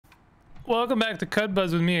Welcome back to Cud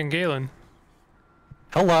Buzz with me and Gaelen.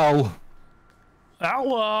 Hello.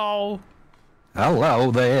 Hello.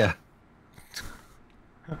 Hello there.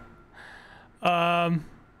 All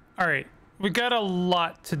right. We got a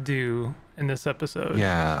lot to do in this episode.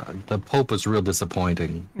 Yeah, the Pope was real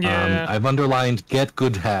disappointing. Yeah. I've underlined get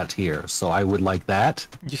good hat here, so I would like that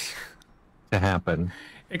to happen.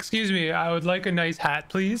 Excuse me, I would like a nice hat,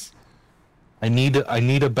 please. I need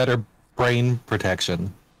a better brain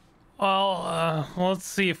protection. Well, let's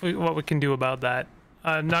see if what we can do about that.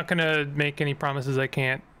 I'm not gonna make any promises I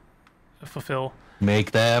can't fulfill. Make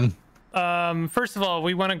them. First of all,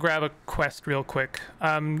 we want to grab a quest real quick.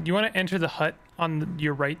 You want to enter the hut on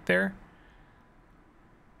your right there?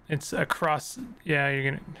 It's across. Yeah,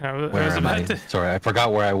 you're gonna. Where am I? Sorry, I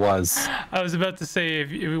forgot where I was. I was about to say,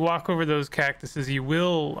 if you walk over those cactuses, you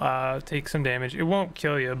will take some damage. It won't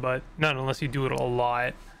kill you, but not unless you do it a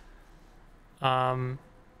lot.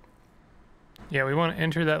 Yeah, we want to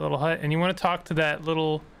enter that little hut, and you want to talk to that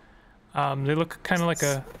little. They look kind of like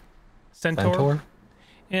a centaur.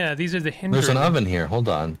 Yeah, these are the hindrance. There's an oven here. Hold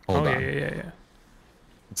on. Hold on. Yeah.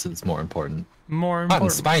 This is more important. More Hot important.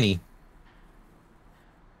 and spiny.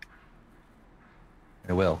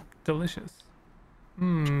 I will. Delicious.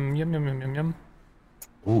 Yum yum yum yum yum.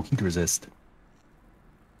 Ooh, heat resist.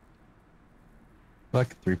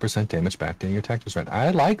 Like 3% damage back to your attack was right.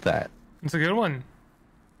 I like that. It's a good one.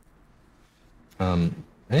 I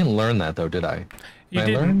didn't learn that though, did I? You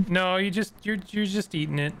didn't. No, you're just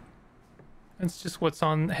eating it. That's just what's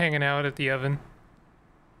hanging out at the oven.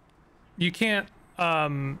 You can't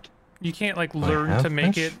like learn to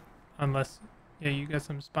make it unless you got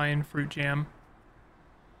some spine fruit jam.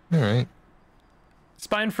 All right.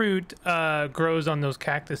 Spine fruit grows on those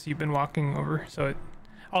cactus you've been walking over. So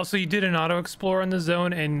also you did an auto explore on the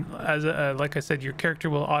zone, and as like I said, your character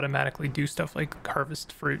will automatically do stuff like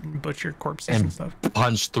harvest fruit and butcher corpses and stuff.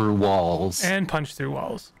 Punch through walls. And punch through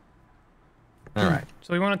walls. All right.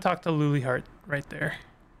 So we want to talk to Luliheart right there.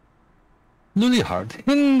 Luliheart,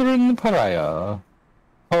 hindering pariah.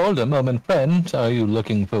 Hold a moment, friend. Are you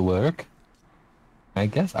looking for work? I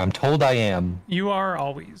guess I'm told I am. You are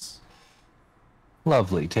always.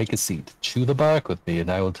 Lovely. Take a seat. Chew the bark with me, and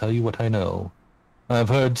I will tell you what I know. I've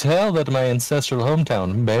heard tell that my ancestral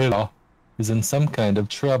hometown, Bela, is in some kind of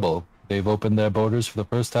trouble. They've opened their borders for the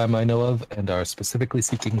first time I know of, and are specifically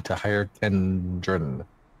seeking to hire Kendron.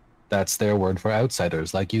 That's their word for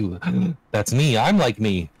outsiders, like you. That's me. I'm like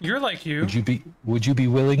me. You're like you. Would you be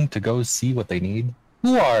willing to go see what they need?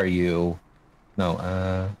 Who are you?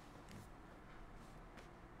 No,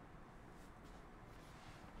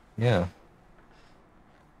 yeah.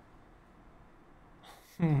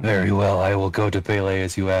 Very well, I will go to Pele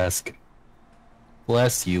as you ask.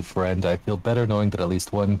 Bless you, friend. I feel better knowing that at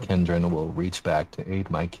least one Kendron will reach back to aid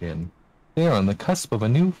my kin. They are on the cusp of a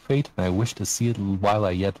new fate, and I wish to see it while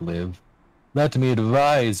I yet live. Let me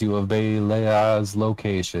advise you of Belea's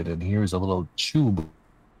location, and here's a little chew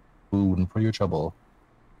boon for your trouble.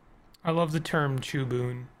 I love the term chew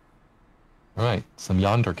boon. Alright, some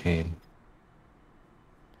yonder cane.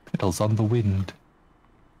 Petals on the wind.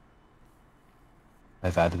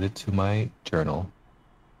 I've added it to my journal.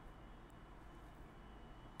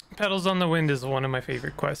 Petals on the Wind is one of my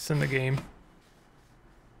favorite quests in the game.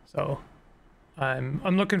 So I'm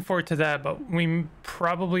looking forward to that, but we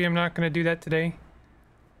probably am not going to do that today.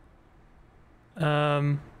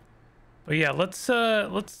 But yeah, let's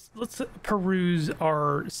peruse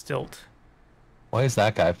our stilt. Why is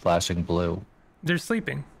that guy flashing blue? They're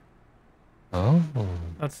sleeping. Oh.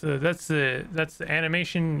 That's the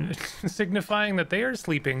animation signifying that they are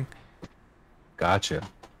sleeping. Gotcha.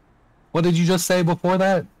 What did you just say before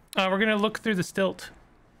that? We're gonna look through the stilt.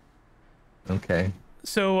 Okay.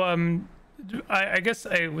 So I guess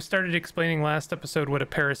I started explaining last episode what a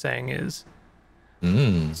parasang is.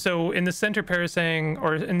 So in the center parasang,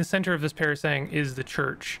 or in the center of this parasang, is the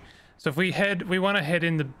church. So if we want to head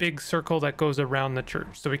in the big circle that goes around the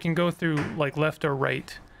church. So we can go through like left or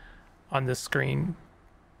right on this screen.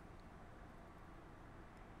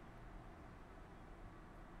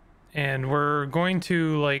 And we're going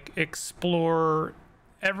to like explore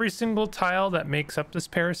every single tile that makes up this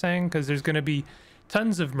parasang, because there's going to be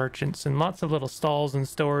tons of merchants and lots of little stalls and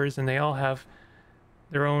stores, and they all have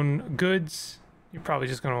their own goods. You're probably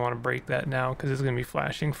just going to want to break that now because it's going to be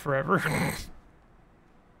flashing forever.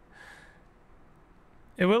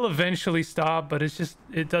 It will eventually stop, but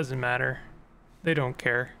it doesn't matter. They don't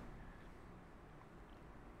care.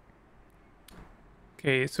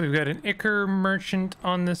 Okay, so we've got an Ichor merchant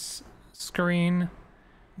on this screen.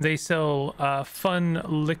 They sell fun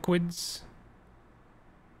liquids.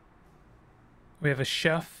 We have a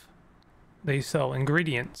chef. they sell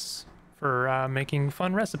ingredients for making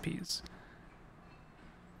fun recipes.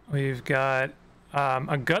 We've got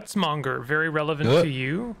a gutsmonger, very relevant to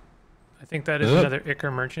you. I think that is another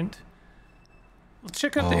Ichor merchant. Let's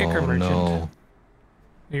check out the Ichor merchant. No.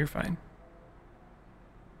 You're fine.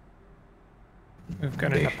 We've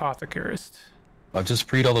got an apothecarist. I've just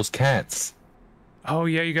freed all those cats. Oh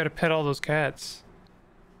yeah, you gotta pet all those cats.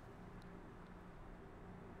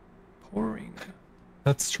 Pouring.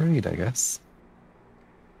 That's trade, I guess.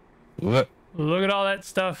 What? Look at all that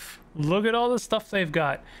stuff. Look at all the stuff they've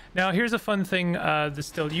got. Now here's a fun thing, the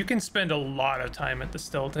Stilt. You can spend a lot of time at the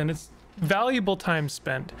Stilt, and it's valuable time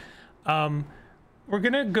spent. We're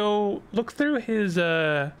gonna go look through his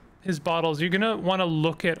bottles. You're gonna want to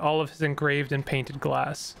look at all of his engraved and painted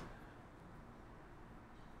glass.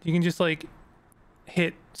 You can just like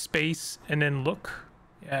hit space and then look.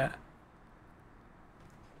 Yeah.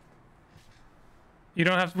 We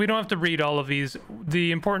don't have to read all of these.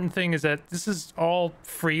 The important thing is that this is all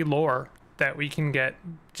free lore that we can get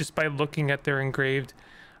just by looking at their engraved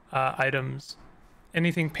items.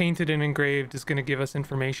 Anything painted and engraved is going to give us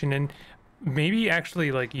information, and maybe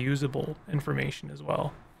actually like usable information as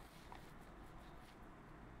well.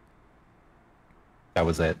 That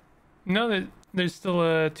was it. No, there's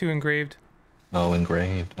still 2 engraved. Oh,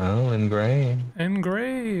 engraved. Oh, engraved.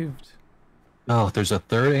 Engraved. Oh, there's a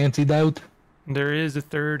third antidote? There is a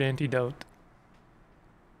third antidote.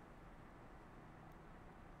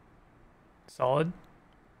 Solid.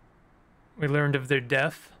 We learned of their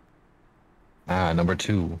death. Ah, number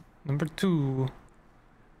 2. Number 2.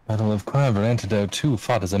 Battle of Quiver, Antidote 2,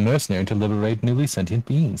 fought as a mercenary to liberate newly sentient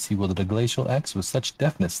beings. He wielded a glacial axe with such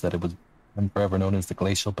deftness that it was forever known as the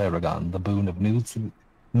Glacial Paragon, the boon of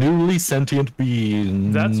newly sentient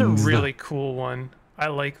beings. That's a really cool one. I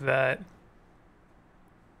like that.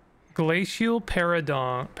 Glacial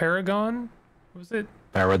Paragon? What was it?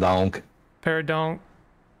 Paradonk. Paradonk.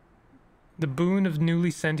 The boon of newly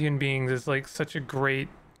sentient beings is like such a great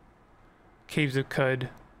Caves of Cud.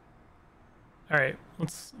 Alright,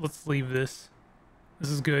 let's leave this. This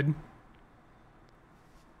is good.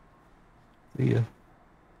 See ya.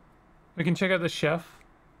 We can check out the chef.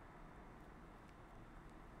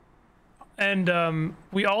 And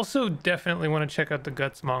we also definitely want to check out the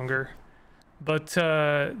Gutsmonger. But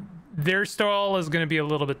their stall is going to be a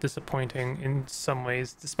little bit disappointing in some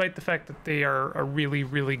ways, despite the fact that they are a really,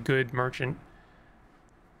 really good merchant.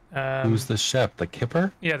 Who's the chef? The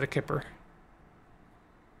Kipper? Yeah, the Kipper.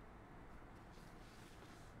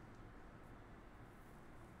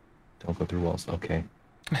 Don't go through walls. Okay.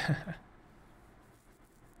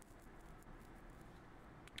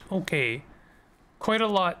 Okay. Quite a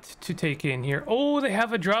lot to take in here. Oh, they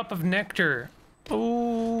have a drop of nectar.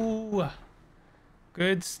 Oh,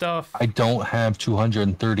 good stuff. I don't have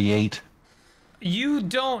 238. You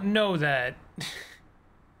don't know that.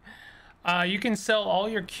 You can sell all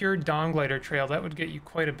your cured Dawnglider trail. That would get you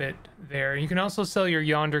quite a bit there. You can also sell your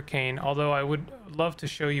Yonder Cane, although I would love to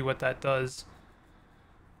show you what that does.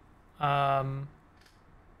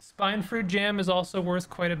 Spine Fruit Jam is also worth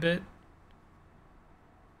quite a bit.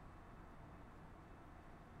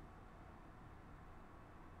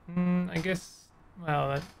 I guess,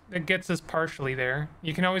 well, that gets us partially there.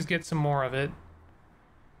 You can always get some more of it.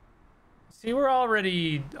 See, we're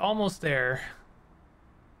already almost there.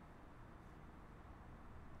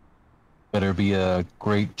 Better be a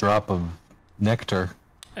great drop of nectar.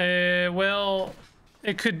 Well,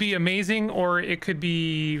 it could be amazing or it could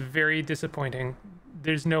be very disappointing.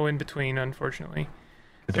 There's no in between, unfortunately.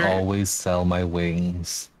 Could always sell my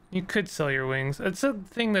wings. You could sell your wings. It's a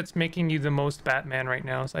thing that's making you the most Batman right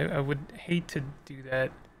now, so I would hate to do that.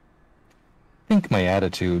 I think my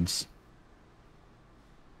attitudes.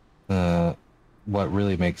 What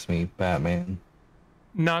really makes me Batman.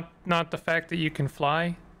 Not the fact that you can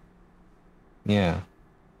fly. Yeah.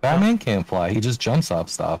 Batman can't fly. He just jumps off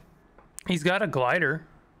stuff. He's got a glider.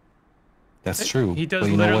 That's true. He does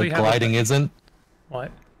but you know literally what have gliding isn't?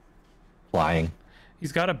 What? Flying.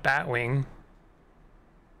 He's got a bat wing.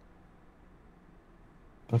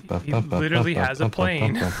 He literally has a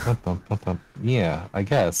plane. Yeah, I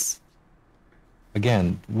guess.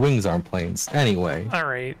 Again, wings aren't planes. Anyway. All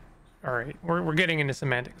right. We're getting into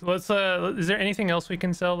semantics. Let's is there anything else we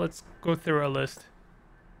can sell? Let's go through our list.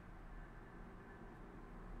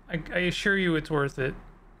 I assure you it's worth it.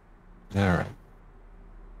 All right.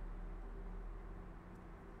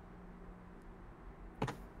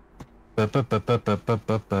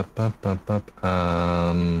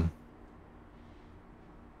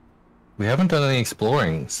 We haven't done any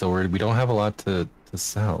exploring, so we don't have a lot to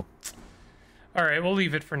sell. All right, we'll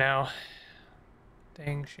leave it for now.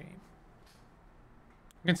 Dang shame.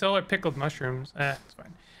 We can sell our pickled mushrooms. It's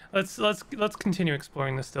fine. Let's continue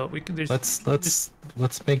exploring the stilt. We could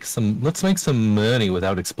Let's make some money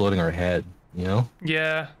without exploding our head, you know?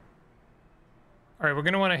 Yeah. All right, we're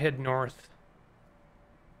gonna want to head north.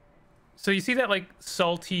 So you see that like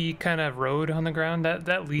salty kind of road on the ground?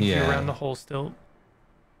 That leads you around the whole stilt.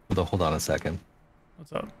 Hold on a second.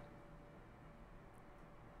 What's up?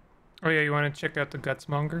 Oh yeah, you want to check out the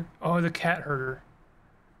gutsmonger? Oh, the cat herder.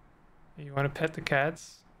 You want to pet the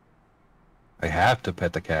cats? I have to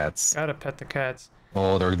pet the cats. Gotta pet the cats.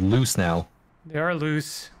 Oh, they're loose now. They are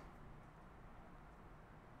loose.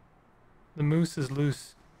 The moose is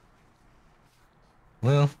loose.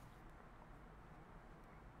 Well,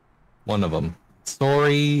 one of them.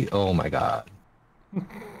 Sorry. Oh my god.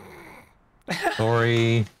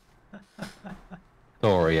 Sorry.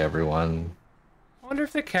 Sorry, everyone. I wonder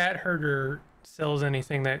if the cat herder sells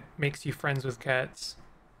anything that makes you friends with cats.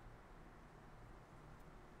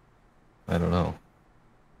 I don't know.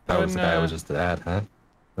 That was the guy I was just at, huh?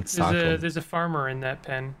 Let's talk to him. There's a farmer in that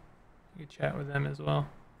pen. You can chat with them as well.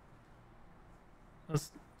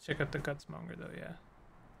 Let's check out the gutsmonger though, yeah.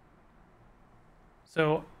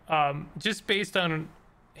 So, just based on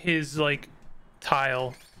his like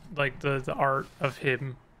tile, like the art of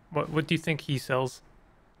him, what do you think he sells?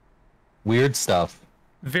 Weird stuff.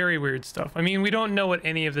 Very weird stuff. I mean, we don't know what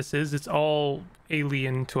any of this is. It's all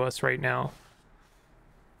alien to us right now.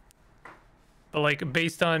 But like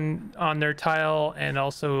based on their tile and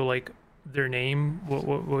also like their name, what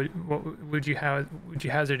would you have? Would you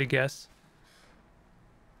hazard a guess?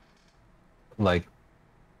 Like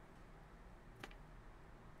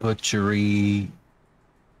butchery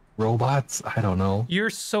robots? I don't know. You're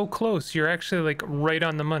so close. You're actually like right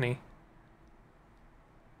on the money.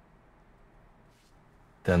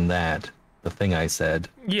 Then the thing I said.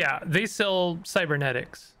 Yeah, they sell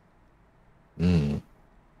cybernetics.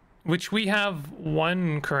 Which we have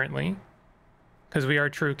one currently, because we are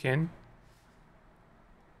true kin.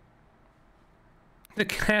 The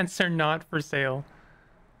cats are not for sale.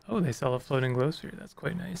 Oh, they sell a floating glow sphere. That's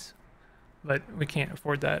quite nice. But we can't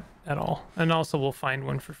afford that at all. And also we'll find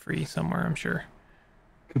one for free somewhere, I'm sure.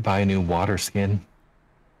 Could buy a new water skin.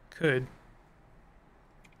 Could.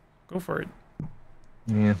 Go for it.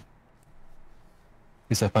 Yeah. At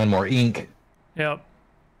least I find more ink. Yep.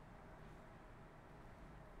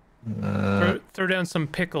 Throw down some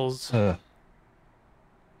pickles.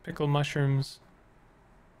 Pickled mushrooms.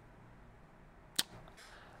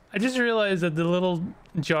 I just realized that the little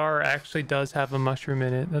jar actually does have a mushroom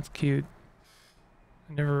in it. That's cute.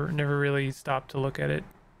 I never really stopped to look at it.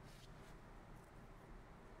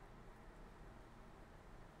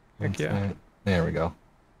 Heck yeah. There we go.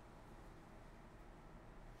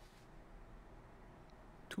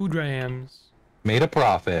 2 grams. Made a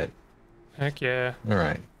profit. Heck yeah. All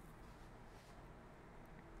right.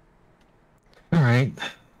 All right. I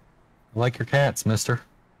like your cats, mister.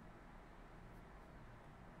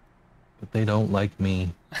 But they don't like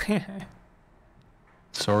me.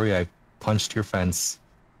 Sorry, I punched your fence.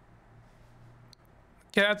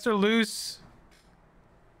 Cats are loose.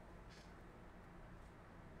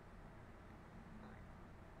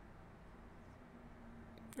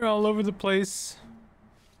 They're all over the place.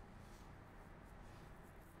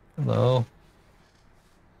 Hello.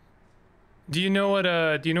 Do you know what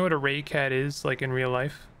a ray cat is like in real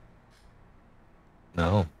life?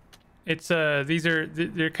 No. It's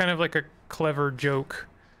they're kind of like a clever joke.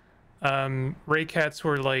 Ray cats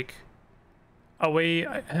were like I'm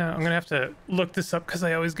gonna have to look this up because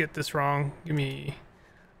I always get this wrong.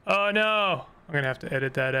 Oh no, I'm gonna have to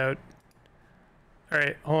edit that out. All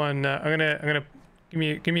right, hold on. I'm gonna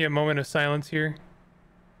give me a moment of silence here.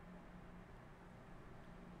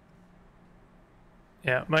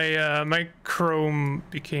 Yeah, my Chrome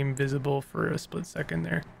became visible for a split second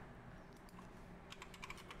there.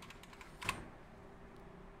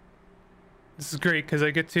 This is great because I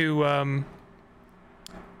get to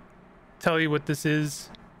tell you what this is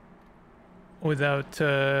without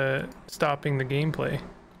stopping the gameplay.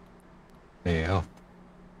 There you go.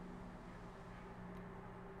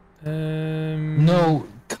 Um. No,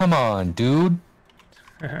 come on, dude.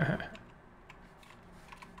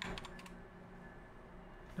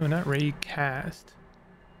 No, not Raycast.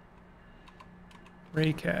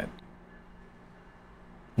 Raycat.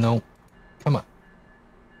 No, come on.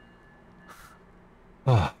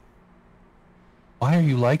 Ugh. Why are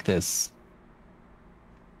you like this?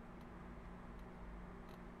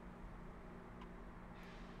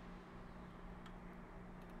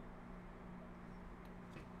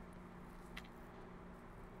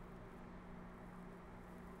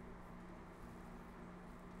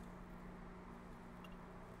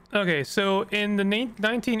 Okay, so in the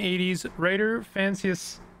 1980s, writer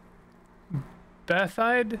Fancius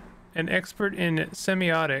Bathide, an expert in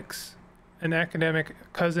semiotics, an academic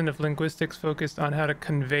cousin of linguistics focused on how to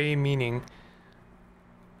convey meaning.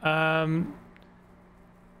 They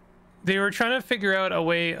were trying to figure out a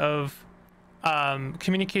way of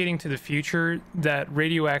communicating to the future that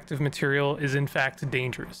radioactive material is in fact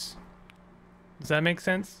dangerous. Does that make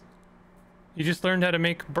sense? You just learned how to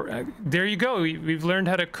make... there you go. We've learned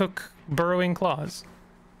how to cook burrowing claws.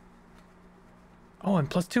 Oh, and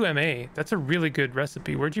 +2 MA. That's a really good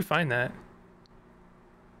recipe. Where'd you find that?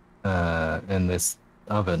 In this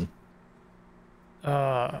oven.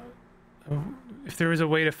 If there was a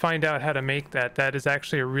way to find out how to make that, that is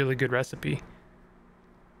actually a really good recipe.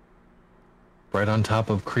 Right on top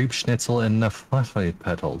of creep schnitzel and the flashlight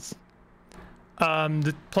petals.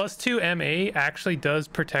 The +2 MA actually does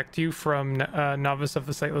protect you from Novice of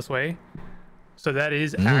the Sightless Way. So that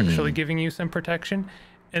is actually giving you some protection.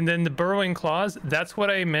 And then the burrowing claws, that's what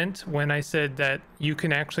I meant when I said that you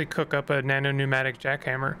can actually cook up a nano pneumatic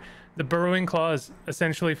jackhammer. The burrowing claws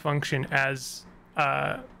essentially function as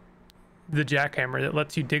the jackhammer that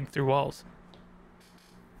lets you dig through walls.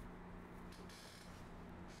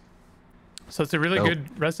 So it's a really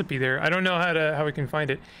good recipe there. I don't know how we can find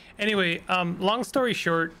it. Anyway, long story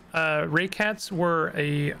short, ray cats were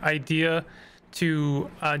a idea to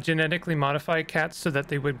genetically modify cats so that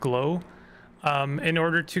they would glow in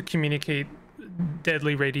order to communicate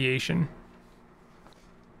deadly radiation.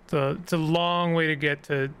 So it's a long way to get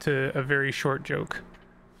to a very short joke.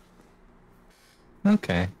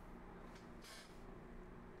 Okay.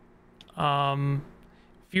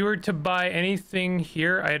 If you were to buy anything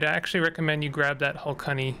here, I'd actually recommend you grab that Hulk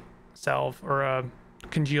Honey salve or a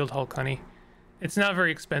congealed Hulk Honey. It's not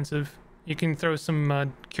very expensive. You can throw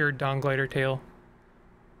some cured Dawn Glider tail.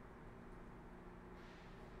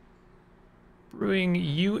 Brewing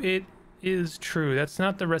you it is true. That's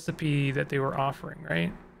not the recipe that they were offering,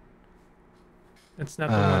 right? That's not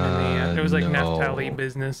the one in the it was like no. Naphtali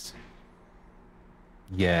business.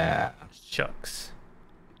 Yeah. Shucks.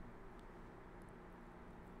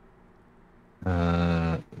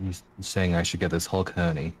 You saying I should get this Hulk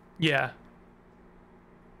Honey? Yeah.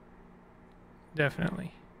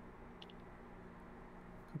 Definitely.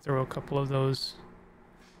 Throw a couple of those.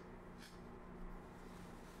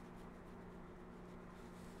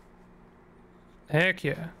 Heck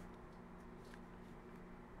yeah.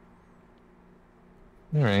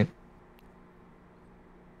 All right.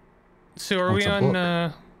 So are we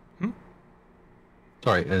on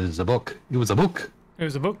Sorry, it was a book. It was a book. It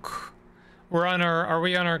was a book. We're on our are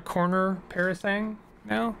we on our corner parasang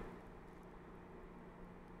now?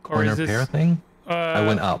 Corner pair thing? I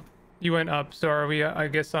went up. You went up. So are we I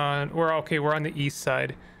guess on we're okay, we're on the east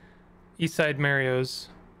side. East side Mario's.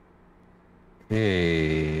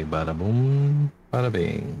 Hey, bada boom, bada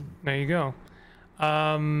bing. There you go.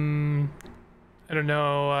 I don't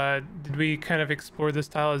know, did we kind of explore this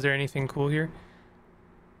tile? Is there anything cool here?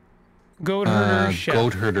 Goat herder, chef.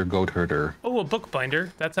 Goat herder. Oh, a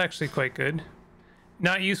bookbinder. That's actually quite good.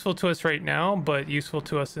 Not useful to us right now, but useful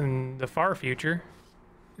to us in the far future.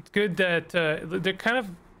 It's good that they're kind of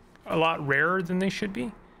a lot rarer than they should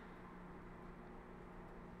be.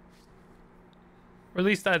 Or at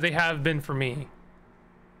least they have been for me.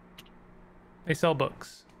 They sell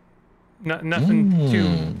books.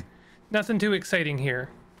 Nothing too exciting here.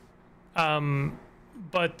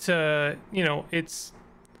 But you know, it's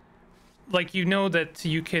like that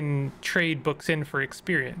you can trade books in for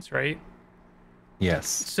experience, right? Yes.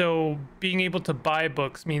 So being able to buy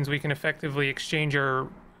books means we can effectively exchange our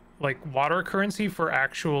like water currency for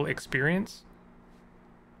actual experience.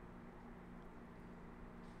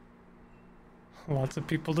 Lots of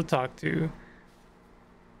people to talk to.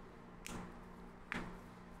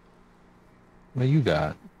 What you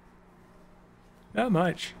got? Not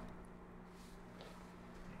much.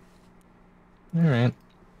 All right.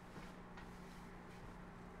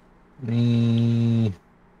 Anything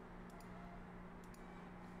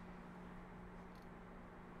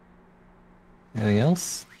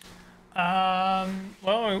else?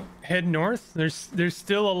 Well, head north. There's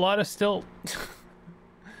still a lot of stilt.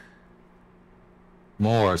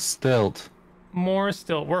 More stilt. More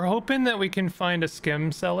stilt. We're hoping that we can find a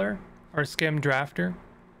skim seller or skim drafter.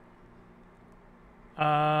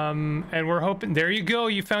 And we're hoping. There you go.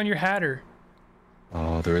 You found your hatter.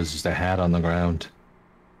 Oh, there is just a hat on the ground.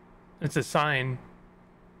 It's a sign.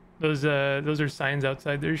 Those are signs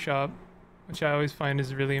outside their shop, which I always find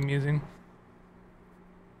is really amusing.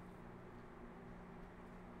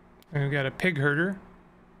 And we've got a pig herder.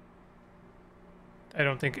 I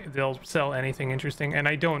don't think they'll sell anything interesting, and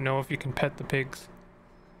I don't know if you can pet the pigs.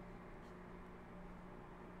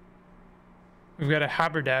 We've got a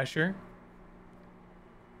haberdasher.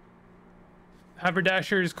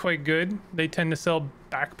 Haberdasher is quite good. They tend to sell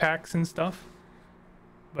backpacks and stuff.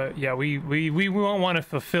 But yeah, we won't want to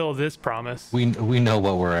fulfill this promise. We know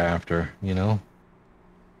what we're after, you know?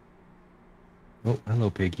 Oh, hello,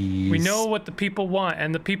 piggies. We know what the people want,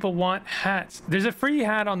 and the people want hats. There's a free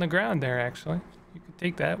hat on the ground there, actually. You could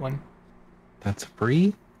take that one. That's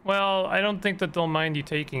free? Well, I don't think that they'll mind you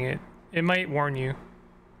taking it. It might warn you.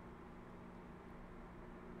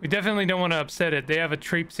 We definitely don't want to upset it. They have a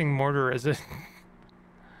traipsing mortar as a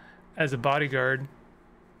as a bodyguard.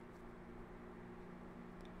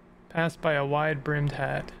 Passed by a wide-brimmed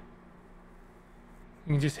hat.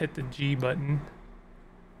 You can just hit the G button.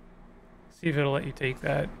 See if it'll let you take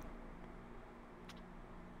that.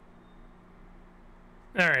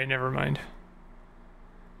 Alright, never mind.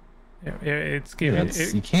 Yeah, it's giving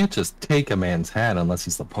it. You can't just take a man's hat unless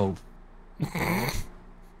he's the Pope. I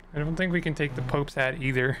don't think we can take the Pope's hat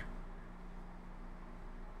either.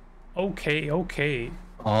 Okay.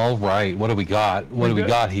 All right, what do we got? What do we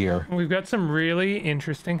got here? We've got some really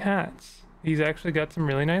interesting hats. He's actually got some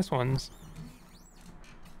really nice ones.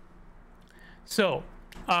 So,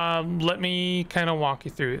 let me kind of walk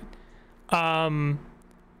you through it.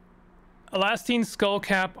 Elastine Skull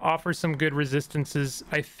Cap offers some good resistances,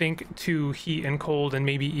 I think, to heat and cold and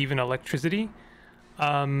maybe even electricity.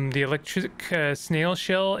 The electric snail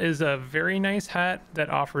shell is a very nice hat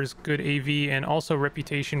that offers good AV and also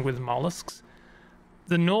reputation with mollusks.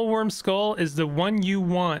 The nullworm skull is the one you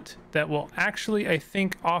want that will actually, I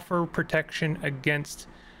think, offer protection against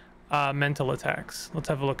mental attacks. Let's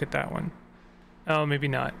have a look at that one. Oh, maybe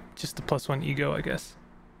not. Just the +1 ego, I guess.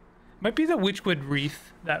 Might be the Witchwood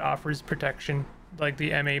Wreath that offers protection, like the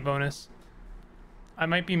MA bonus. I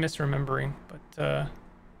might be misremembering, but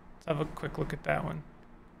let's have a quick look at that one.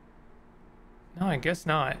 No, I guess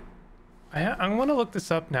not. I'm gonna look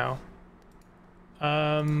this up now.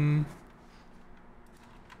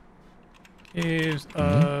 Caves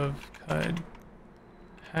of Cud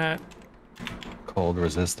hat. Cold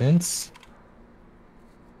resistance.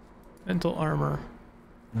 Mental armor.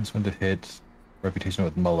 I just want to hit reputation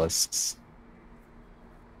with mollusks.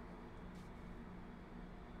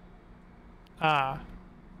 Ah.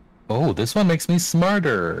 Oh, this one makes me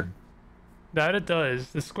smarter. That it does.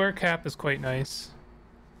 The square cap is quite nice.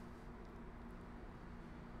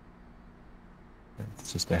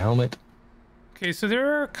 It's just a helmet. Okay, so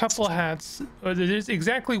there are a couple hats. There's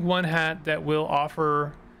exactly one hat that will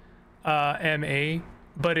offer MA,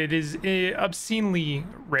 but it is obscenely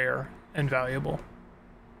rare and valuable.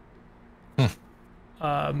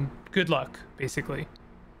 Good luck, basically.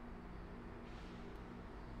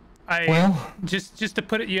 Well, just to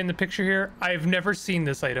put you in the picture here, I've never seen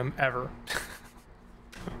this item ever.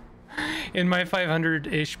 In my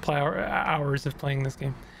 500-ish hours of playing this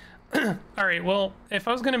game. All right, well, if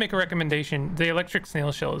I was going to make a recommendation, the electric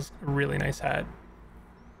snail shell is a really nice hat.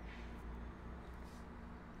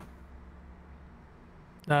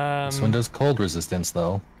 This one does cold resistance,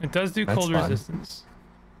 though. It does do cold resistance.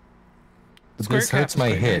 But this hurts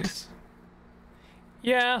my hit. Nice.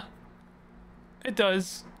 Yeah, it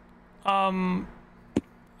does. I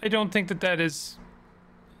don't think that is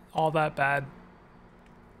all that bad.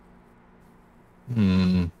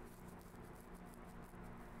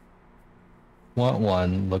 What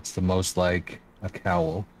one looks the most like a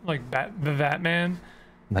cowl? Like the Batman?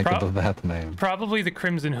 Like the Batman. Probably the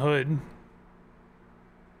Crimson Hood.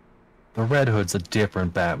 The Red Hood's a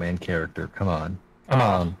different Batman character. Come on. Come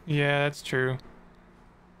on. Yeah, that's true.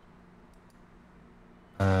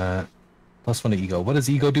 +1 to ego. What does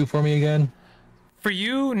ego do for me again? For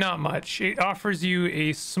you, not much. It offers you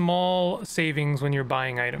a small savings when you're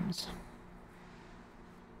buying items.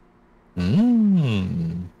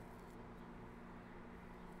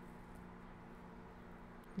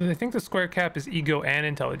 I think the square cap is ego and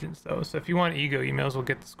intelligence, though. So if you want ego, you may as well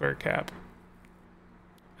get the square cap.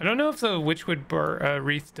 I don't know if the Witchwood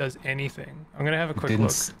Wreath does anything. I'm going to have a quick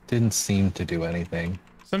look. Didn't seem to do anything.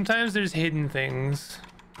 Sometimes there's hidden things.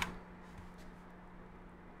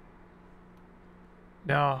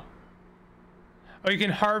 No. Oh, you can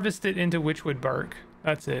harvest it into Witchwood bark.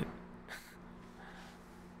 That's it.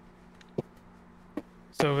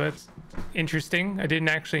 So that's interesting. I didn't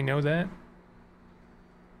actually know that.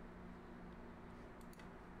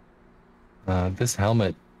 This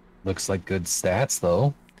helmet looks like good stats,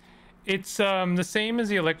 though. It's the same as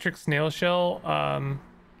the electric snail shell,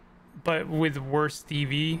 but with worse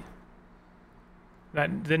DV. The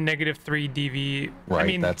 -3 DV. Right, I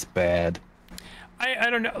mean, that's bad. I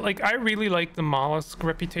don't know. Like, I really like the mollusk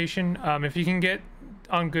reputation. If you can get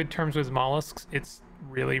on good terms with mollusks, it's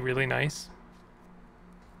really, really nice.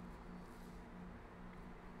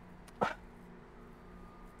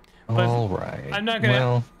 But All right. I'm not gonna.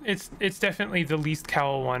 Well, It's definitely the least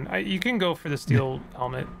cowl one. You can go for the steel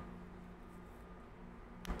helmet.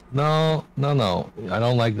 no. I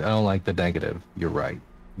don't like the negative. You're right.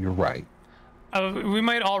 You're right. We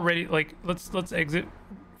might already like. Let's exit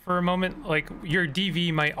for a moment. Like, your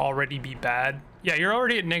DV might already be bad. Yeah, you're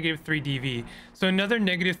already at -3 DV. So another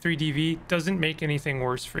 -3 DV doesn't make anything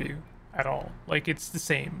worse for you at all. Like, it's the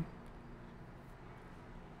same.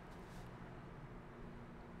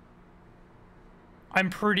 I'm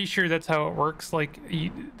pretty sure that's how it works. Like,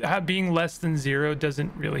 being less than 0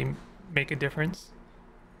 doesn't really make a difference.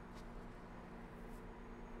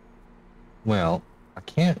 Well, I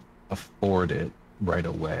can't afford it right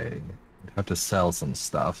away. I'd have to sell some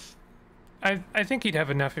stuff. I think you'd have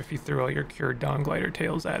enough if you threw all your cured dawn glider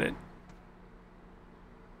tails at it.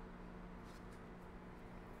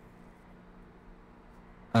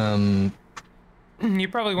 You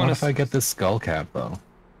probably want to. What if I get this skull cap though?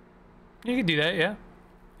 You could do that, yeah.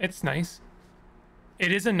 It's nice.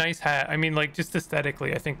 It is a nice hat. I mean, like, just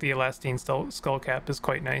aesthetically, I think the elastine skull cap is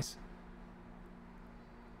quite nice.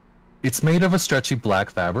 It's made of a stretchy black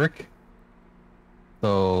fabric,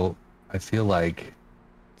 so I feel like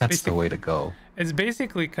that's the way to go. It's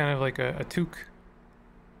basically kind of like a toque.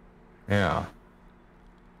 Yeah.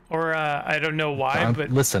 Or I don't know why,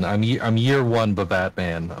 but listen, I'm year one, but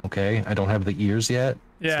Batman. Okay, I don't have the ears yet.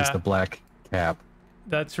 Yeah. It's just the black cap.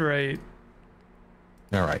 That's right.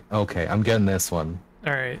 All right. Okay, I'm getting this one.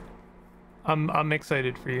 All right. I'm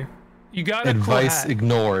excited for you. You got a advice cool hat.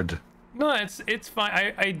 Ignored. No, it's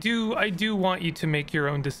fine. I do want you to make your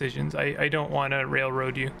own decisions. I don't want to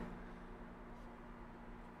railroad you.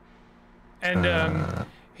 And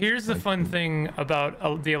here's the fun thing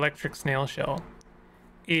about the electric snail shell,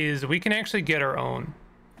 is we can actually get our own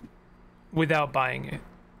without buying it,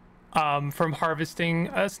 from harvesting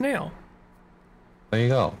a snail. There you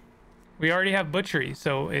go. We already have butchery,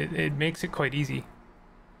 so it makes it quite easy.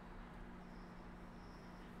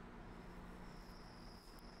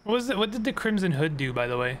 What did the Crimson Hood do, by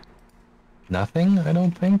the way? Nothing, I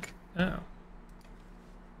don't think. Oh.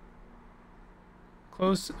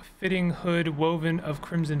 Close-fitting hood woven of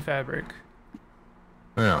crimson fabric.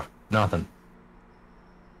 Yeah, nothing.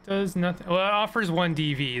 Does nothing. Well, it offers 1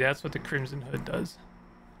 DV. That's what the Crimson Hood does.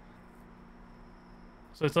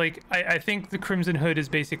 So it's like, I think the Crimson Hood is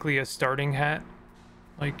basically a starting hat.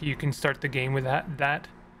 Like, you can start the game with that.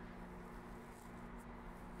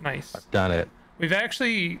 Nice. I've done it. We've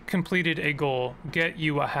actually completed a goal. Get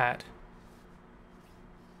you a hat.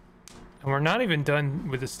 And we're not even done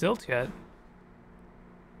with the stilt yet.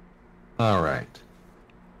 All right.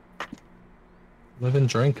 Live and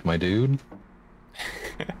drink, my dude.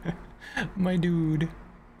 My dude.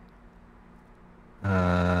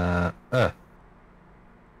 No.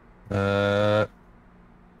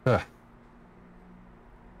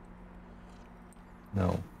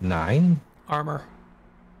 9? Armor.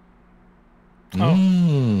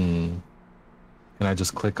 Can I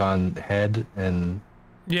just click on head and...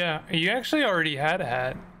 Yeah, you actually already had a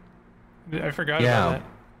hat. I forgot about Yeah, that.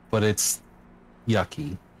 but it's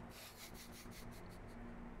yucky.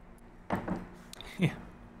 Yeah.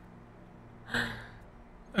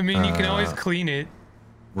 I mean, you can always clean it.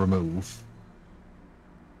 Remove.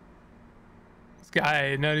 This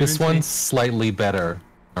guy, not This even one's slightly better,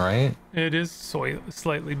 alright? It is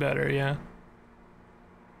slightly better, yeah.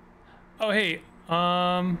 Oh, hey,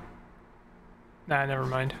 nah, never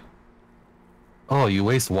mind. Oh, you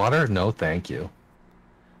waste water? No, thank you.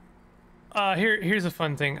 Here's a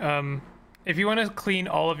fun thing. If you want to clean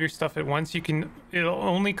all of your stuff at once, you can. It'll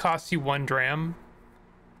only cost you 1 dram.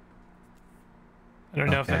 I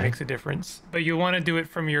don't know if that makes a difference, but you want to do it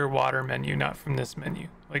from your water menu, not from this menu.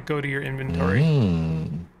 Like, go to your inventory.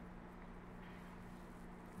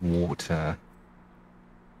 Water.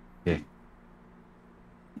 Yeah.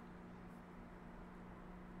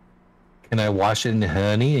 Can I wash it in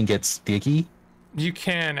honey and get sticky? You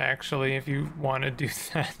can actually, if you want to do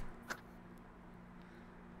that.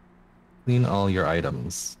 Clean all your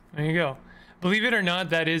items. There you go. Believe it or not,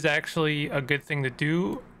 that is actually a good thing to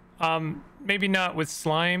do. Maybe not with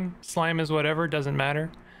slime. Slime is whatever, doesn't matter.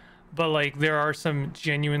 But like, there are some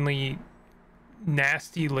genuinely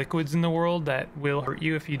nasty liquids in the world that will hurt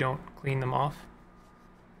you if you don't clean them off.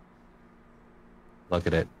 Look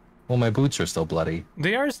at it. Well, my boots are still bloody.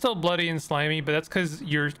 They are still bloody and slimy, but that's because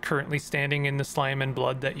you're currently standing in the slime and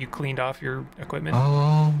blood that you cleaned off your equipment.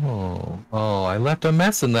 Oh, I left a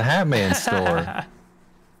mess in the Hatman store.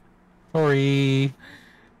 Sorry.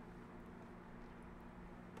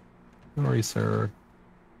 Sorry, sir.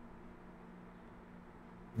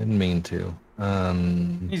 Didn't mean to.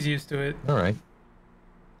 He's used to it. All right.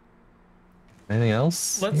 Anything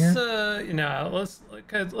else? Let's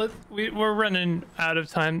we're running out of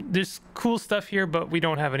time. There's cool stuff here, but we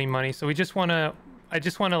don't have any money, so I just wanna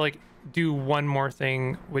like do one more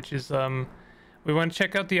thing, which is we want to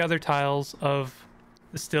check out the other tiles of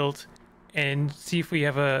the Stilt and see if we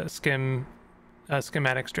have a schematics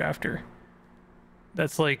drafter.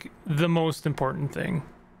 That's like the most important thing.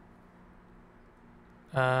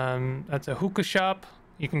 That's a hookah shop.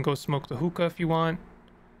 You can go smoke the hookah if you want.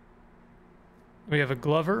 We have a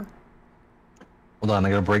Glover. Hold on, I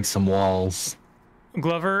gotta break some walls.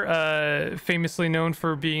 Glover, famously known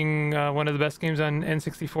for being one of the best games on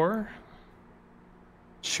N64.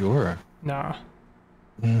 Sure. Nah.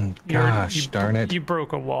 Gosh, darn it. You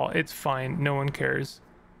broke a wall. It's fine. No one cares.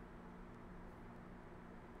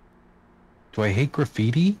 Do I hate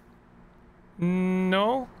graffiti?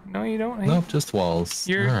 No, you don't. Nope, just walls.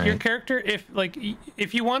 Your character,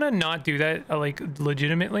 if you want to not do that, like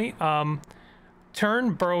legitimately,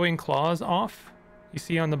 turn burrowing claws off. You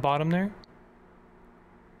see on the bottom there?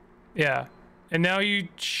 Yeah. And now you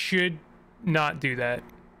should not do that.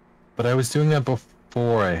 But I was doing that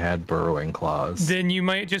before I had burrowing claws. Then you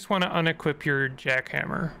might just want to unequip your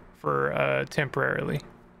jackhammer for temporarily.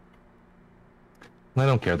 I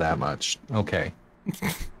don't care that much. Okay.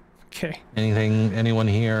 Okay. Anyone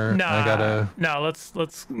here? Nah.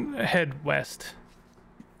 Let's head west.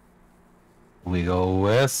 We go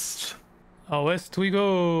west. Oh, west we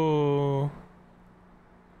go.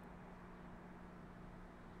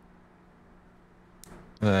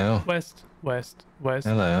 Hello. West.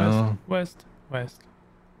 Hello. West.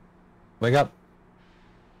 Wake up.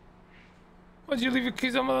 Why'd you leave your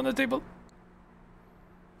keys on the table?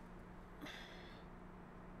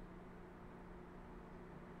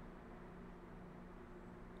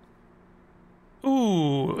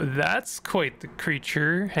 Ooh, that's quite the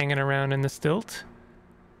creature hanging around in the Stilt.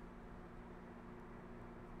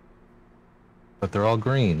 But they're all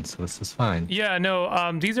green, so this is fine. Yeah,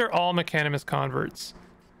 no, these are all Mechanimous converts.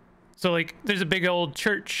 So, like, there's a big old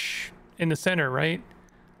church in the center, right?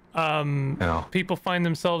 People find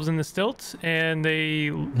themselves in the Stilt, and they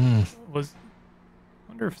wonder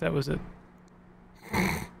if that was it.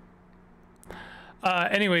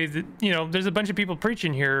 Anyway, there's a bunch of people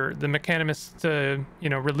preaching here, the Mechanimist,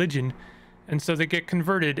 religion, and so they get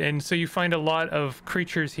converted, and so you find a lot of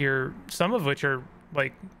creatures here, some of which are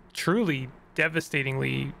like truly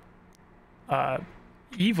devastatingly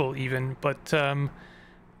evil, even, but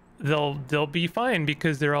they'll be fine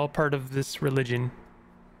because they're all part of this religion.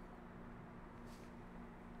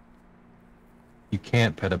 You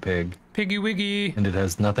can't pet a pig. Piggy wiggy. And it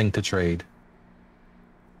has nothing to trade.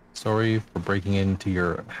 Sorry for breaking into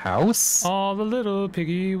your house. All the little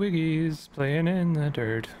piggy wiggies playing in the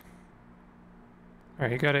dirt. All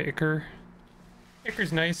right, you got an ichor.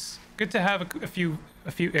 Ichor's nice. Good to have a few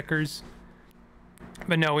ichors.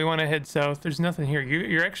 But no, we want to head south. There's nothing here.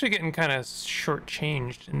 You're actually getting kind of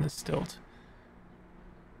shortchanged in this Stilt.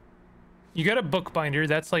 You got a bookbinder.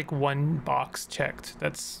 That's like one box checked.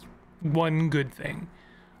 That's one good thing.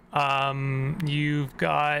 You've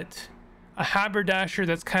got a haberdasher.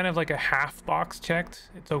 That's kind of like a half box checked.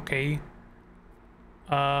 It's okay.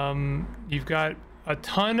 You've got a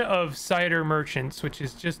ton of cider merchants, which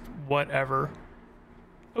is just whatever.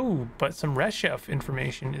 Oh, but some Reshef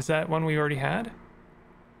information. Is that one we already had?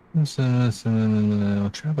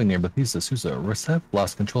 Traveling near Bethesda, Susa, Reshef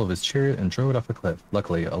lost control of his chariot and drove it off a cliff.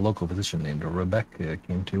 Luckily, a local physician named Rebecca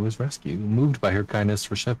came to his rescue. Moved by her kindness,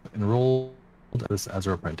 Reshef enrolled as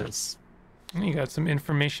her apprentice. You got some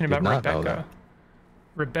information about Rebecca.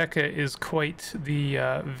 Rebecca is quite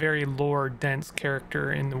the very lore-dense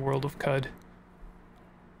character in the world of Cud.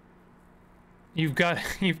 You've got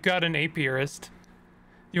an apiarist.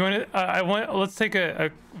 You want to? Let's take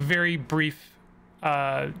a very brief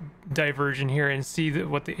diversion here and see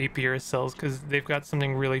what the apiarist sells, because they've got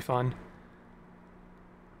something really fun.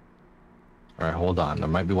 All right, hold on. There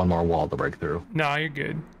might be one more wall to break through. No, you're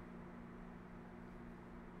good.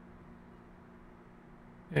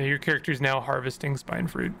 Yeah, your character's now harvesting spine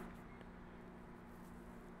fruit.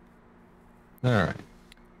 All right.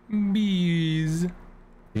 Bees.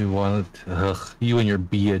 You want you and your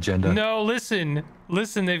bee agenda. No, listen,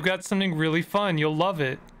 they've got something really fun. You'll love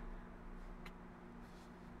it.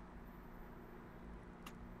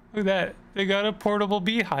 Look at that. They got a portable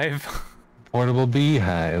beehive. Portable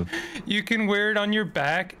beehive. You can wear it on your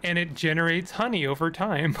back and it generates honey over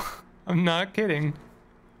time. I'm not kidding.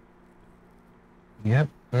 Yep.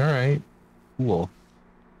 All right. Cool.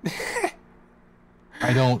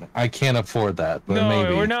 I can't afford that, but no,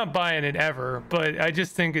 maybe. we're not buying it ever, but I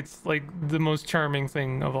just think it's like the most charming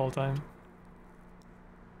thing of all time.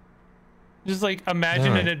 Just like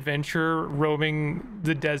imagine an adventurer roaming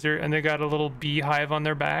the desert and they got a little beehive on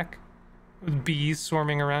their back with bees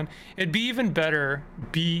swarming around. It'd be even better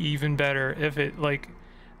if it like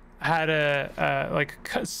had a like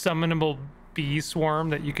summonable bee swarm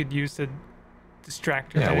that you could use to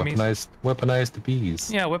distract your enemies. Weaponized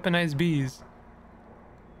bees. Yeah, weaponized bees.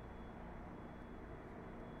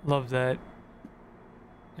 Love that.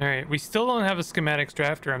 All right, we still don't have a schematics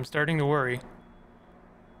drafter. I'm starting to worry.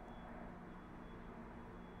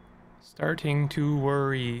 Starting to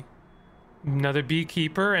worry. Another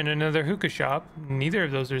beekeeper and another hookah shop. Neither of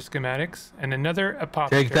those are schematics. And another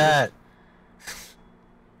apothecary. Take that.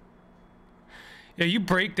 Yeah, you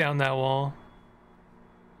break down that wall.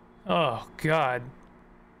 Oh, God.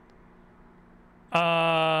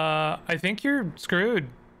 I think you're screwed.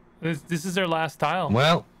 This is our last tile.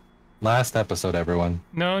 Well, last episode, everyone.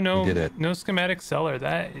 No, we did it. No schematic seller.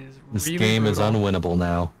 That is this really game brutal. is unwinnable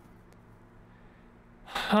now.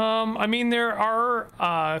 I mean, there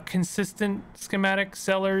are consistent schematic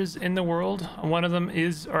sellers in the world. One of them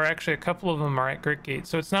is, or actually a couple of them are at Gritgate.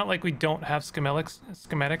 So it's not like we don't have schematics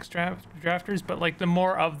drafters, but like the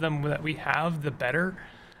more of them that we have, the better,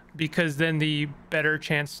 because then the better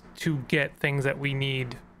chance to get things that we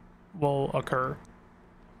need will occur.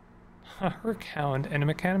 A Herc Hound and a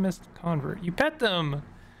Mechanimist Convert. You pet them!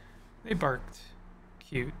 They barked.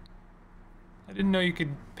 Cute. I didn't know you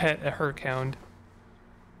could pet a Herc Hound.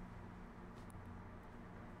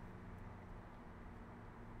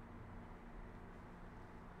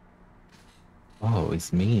 Oh,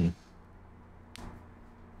 he's mean.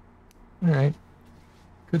 Alright.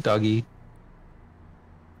 Good doggy.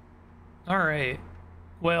 Alright.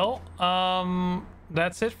 Well,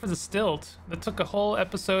 that's it for the Stilt. That took a whole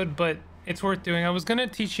episode, but it's worth doing. I was gonna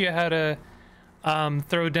teach you how to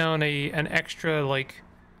throw down an extra like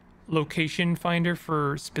location finder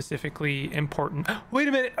for specifically important. Wait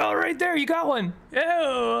a minute! Oh, right there, you got one.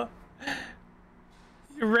 Ew.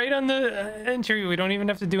 You're right on the entry. We don't even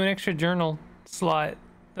have to do an extra journal slot.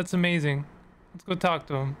 That's amazing. Let's go talk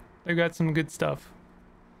to them. They got some good stuff.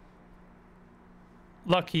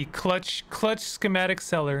 Lucky clutch schematic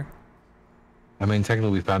seller. I mean,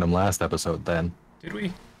 technically we found him last episode then. Did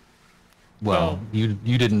we? Well, you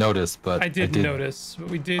didn't notice, but I did notice. But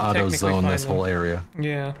we did auto technically zone find this them. whole area.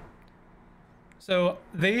 Yeah. So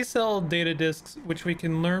they sell data disks, which we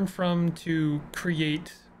can learn from to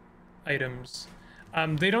create items.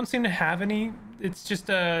 They don't seem to have any. It's just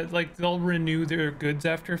like they'll renew their goods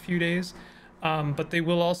after a few days. But they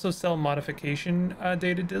will also sell modification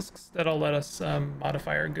data disks that'll let us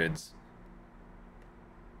modify our goods.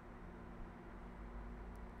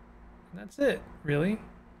 And that's it, really.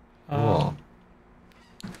 Cool.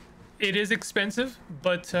 It is expensive,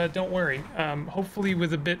 but don't worry. Hopefully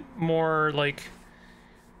with a bit more like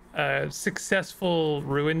successful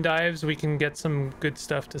ruin dives, we can get some good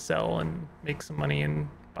stuff to sell and make some money and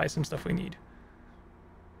buy some stuff we need.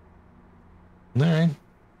 All right.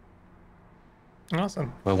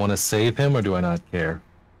 Awesome. Do I want to save him or do I not care?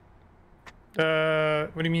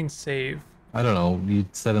 What do you mean save? I don't know. You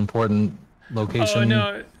said important location. Oh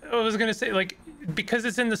no, I was gonna say like because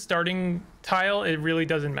it's in the starting tile, it really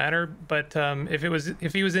doesn't matter. But if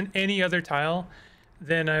he was in any other tile,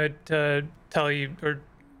 then I would tell you or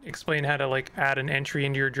explain how to like add an entry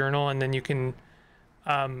into your journal, and then you can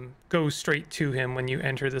go straight to him when you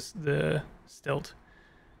enter the Stilt.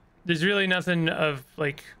 There's really nothing of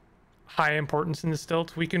like high importance in the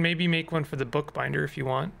Stilt. We can maybe make one for the bookbinder if you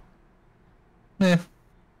want.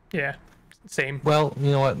 Yeah, same. Well,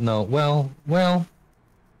 you know what? No. Well.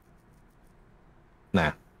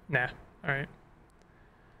 Nah. All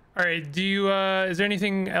right. Do you is there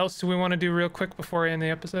anything else we want to do real quick before I end the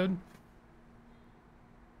episode?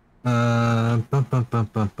 Do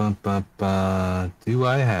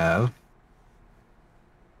I have?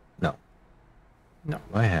 No. No. Do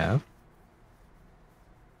I have?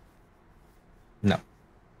 No.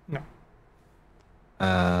 No.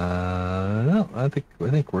 No. I think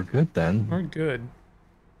we're good then. We're good. Do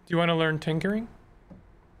you want to learn tinkering?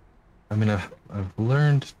 I mean, I've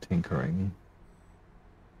learned tinkering.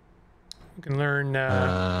 You can learn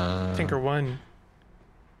Tinker 1.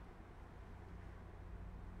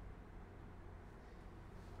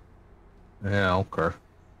 Yeah, okay.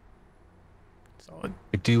 Solid.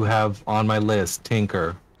 I do have on my list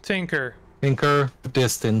Tinker. Tinker. Tinker,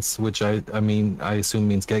 distance, which I mean, I assume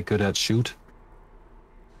means get good at shoot.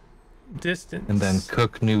 Distance. And then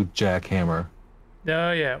cook new jackhammer.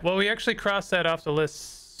 Oh, yeah. Well, we actually crossed that off the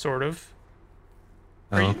list, sort of.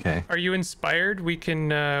 Okay. Are you inspired? We can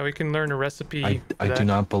learn a recipe. I do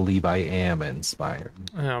not believe I am inspired.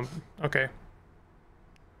 Okay.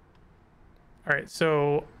 All right.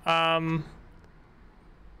 So,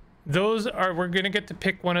 those are, we're gonna get to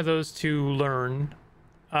pick one of those to learn.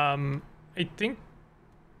 I think,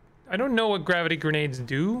 I don't know what gravity grenades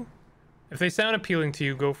do. If they sound appealing to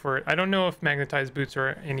you, go for it. I don't know if magnetized boots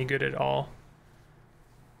are any good at all.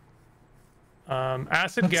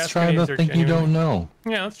 Acid Let's gas try grenades the are thing you genuinely... don't know.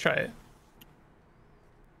 Yeah, let's try it.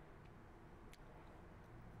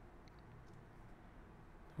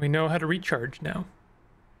 We know how to recharge now.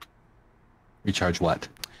 Recharge what?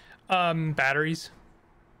 Batteries.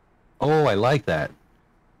 Oh, I like that.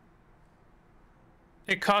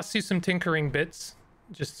 It costs you some tinkering bits,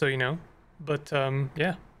 just so you know. But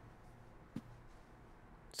yeah.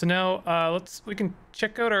 So now we can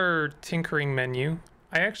check out our tinkering menu.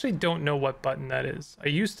 I actually don't know what button that is. I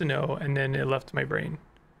used to know, and then it left my brain.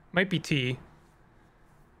 Might be T.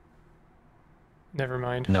 Never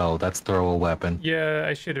mind. No, that's throw a weapon. Yeah,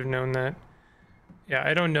 I should have known that. Yeah,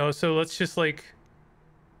 I don't know. So let's just like,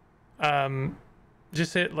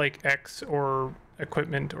 just hit like X or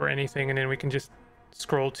equipment or anything, and then we can just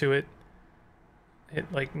scroll to it.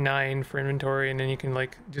 Hit like 9 for inventory, and then you can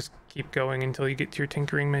like just keep going until you get to your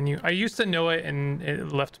tinkering menu. I used to know it, and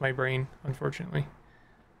it left my brain, unfortunately.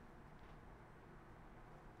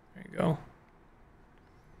 There you go.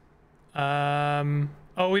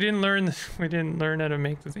 Oh, we didn't learn we didn't learn how to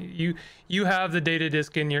make the thing. You have the data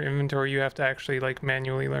disk in your inventory. You have to actually like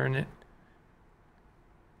manually learn it.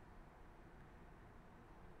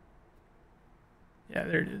 Yeah,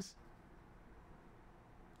 there it is.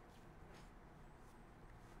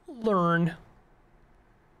 Learn.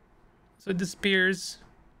 So it disappears,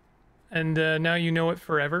 and now you know it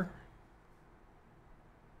forever.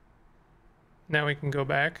 Now we can go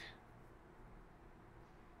back.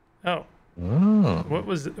 Oh. Oh.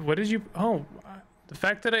 What did you, oh, the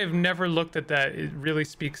fact that I've never looked at that, it really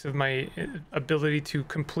speaks of my ability to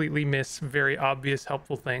completely miss very obvious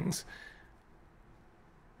helpful things.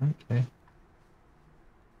 Okay.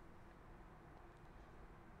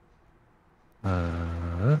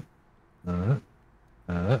 All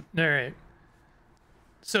right.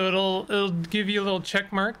 So it'll give you a little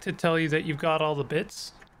check mark to tell you that you've got all the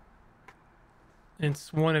bits.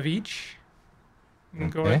 It's one of each.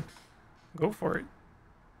 And Okay. Go for it.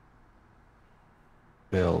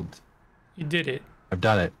 Build. You did it. I've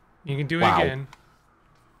done it. You can do it Wow. again.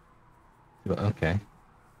 Okay.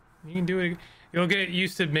 You can do it. You'll get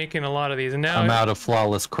used to making a lot of these, and now I'm out of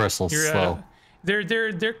flawless crystals. you're So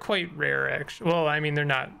they're quite rare, actually. Well, I mean, they're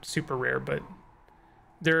not super rare, but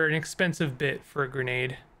they're an expensive bit for a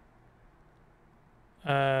grenade.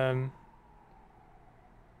 yeah.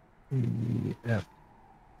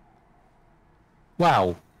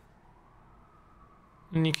 Wow.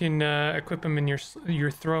 And you can equip them in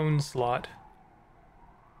your throne slot.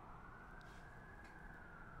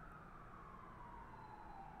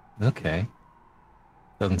 Okay.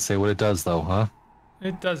 Doesn't say what it does though, huh?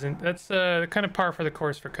 It doesn't. That's kind of par for the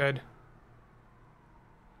course for Cud.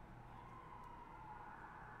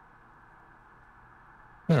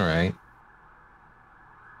 All right.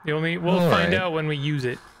 We'll All find right. out when we use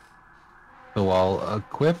it. So I'll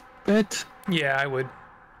equip it. Yeah, I would.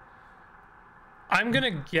 I'm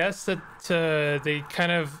gonna guess that they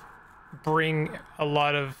kind of bring a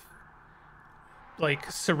lot of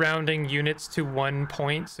like surrounding units to one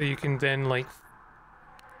point, so you can then like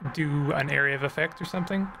do an area of effect or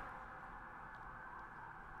something.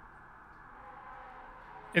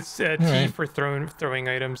 It's T right. for throwing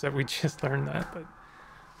items that we just learned that, but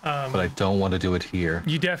But I don't want to do it here.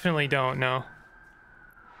 you definitely don't know.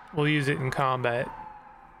 We'll use it in combat.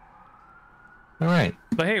 All right.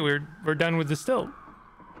 But hey, we're done with the stilt.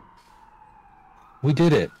 We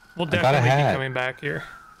did it. We'll I got a definitely be hat. coming back here.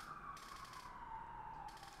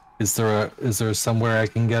 Is there somewhere I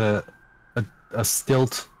can get a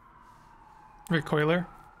stilt Recoiler.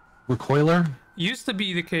 recoiler? Used to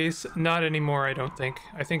be the case, not anymore, I don't think.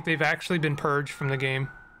 I think they've actually been purged from the game.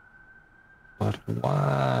 But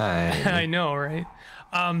why? I know, right?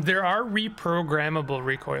 There are reprogrammable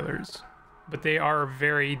recoilers, but they are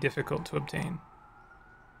very difficult to obtain.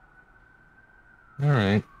 All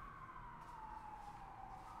right.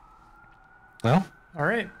 Well, All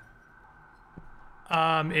right.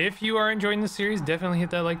 If you are enjoying the series, definitely hit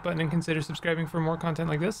that like button and consider subscribing for more content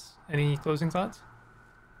like this. Any closing thoughts?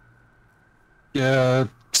 Yeah,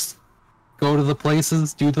 just go to the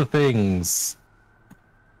places, do the things.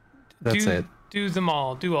 That's it. Do them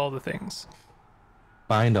all. Do all the things.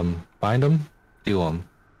 Find them, do them.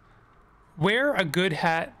 Wear a good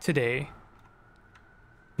hat today.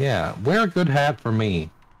 Yeah, wear a good hat for me.